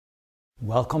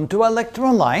Welcome to Algebra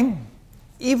Online.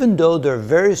 Even though there are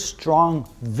very strong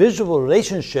visual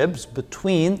relationships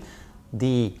between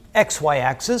the xy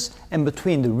axis and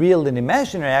between the real and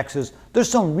imaginary axis, there's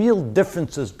some real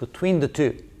differences between the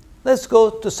two. Let's go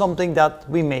to something that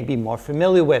we may be more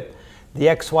familiar with, the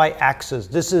xy axis.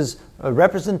 This is a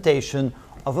representation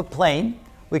of a plane.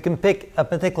 We can pick a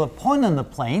particular point on the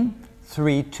plane,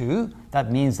 3, 2.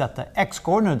 That means that the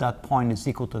x-coordinate of that point is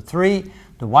equal to 3,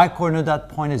 the y-coordinate of that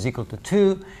point is equal to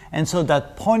 2, and so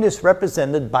that point is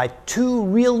represented by two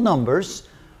real numbers,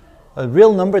 a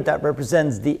real number that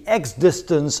represents the x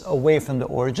distance away from the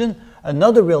origin,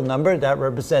 another real number that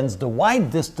represents the y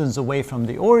distance away from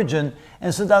the origin,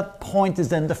 and so that point is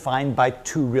then defined by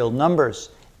two real numbers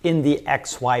in the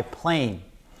xy plane.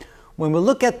 When we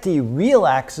look at the real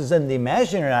axis and the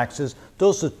imaginary axis,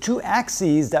 those are two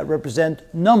axes that represent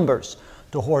numbers.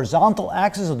 The horizontal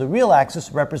axis of the real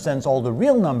axis represents all the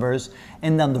real numbers,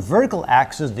 and then the vertical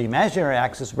axis, the imaginary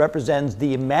axis, represents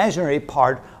the imaginary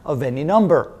part of any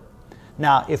number.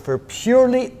 Now, if we're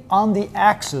purely on the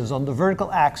axis, on the vertical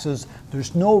axis,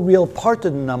 there's no real part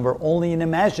of the number, only an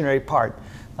imaginary part.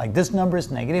 Like this number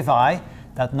is negative I,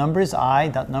 that number is I,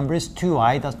 that number is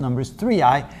 2i, that number is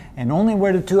 3i, and only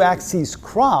where the two axes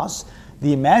cross,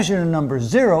 the imaginary number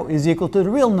 0 is equal to the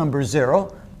real number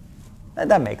 0, and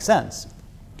that makes sense.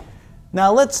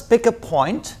 Now let's pick a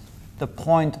point, the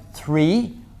point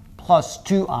 3 plus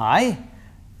 2i,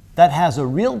 that has a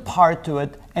real part to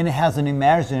it and it has an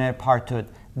imaginary part to it.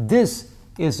 This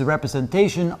is the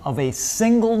representation of a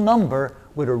single number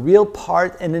with a real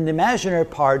part and an imaginary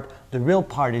part. The real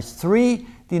part is 3,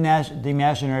 the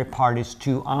imaginary part is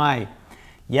 2i.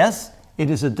 Yes, it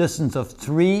is a distance of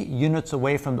 3 units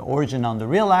away from the origin on the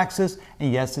real axis,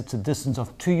 and yes, it's a distance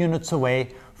of 2 units away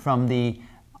from the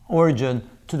origin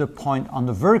to the point on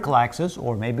the vertical axis,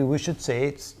 or maybe we should say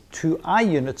it's 2i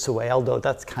units away, although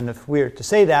that's kind of weird to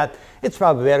say that. It's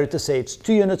probably better to say it's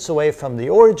 2 units away from the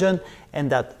origin, and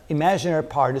that imaginary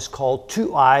part is called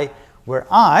 2i, where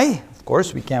I, of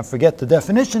course, we can't forget the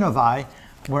definition of I,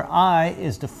 where I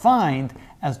is defined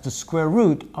as the square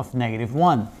root of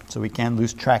 -1. So we can't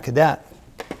lose track of that.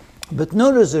 But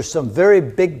notice there's some very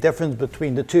big difference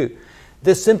between the two.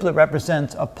 This simply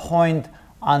represents a point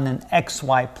on an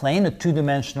xy plane, a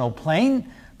two-dimensional plane,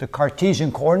 the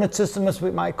Cartesian coordinate system as we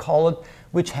might call it,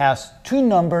 which has two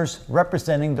numbers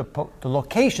representing the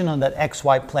location on that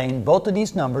xy plane. Both of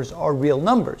these numbers are real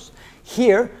numbers.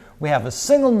 Here we have a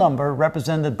single number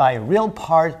represented by a real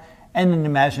part and an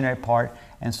imaginary part,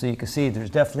 and so you can see there's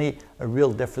definitely a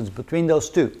real difference between those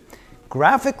two.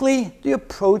 Graphically, the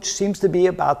approach seems to be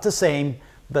about the same,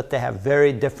 but they have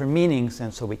very different meanings,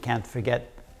 and so we can't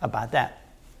forget about that.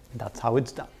 That's how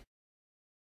it's done.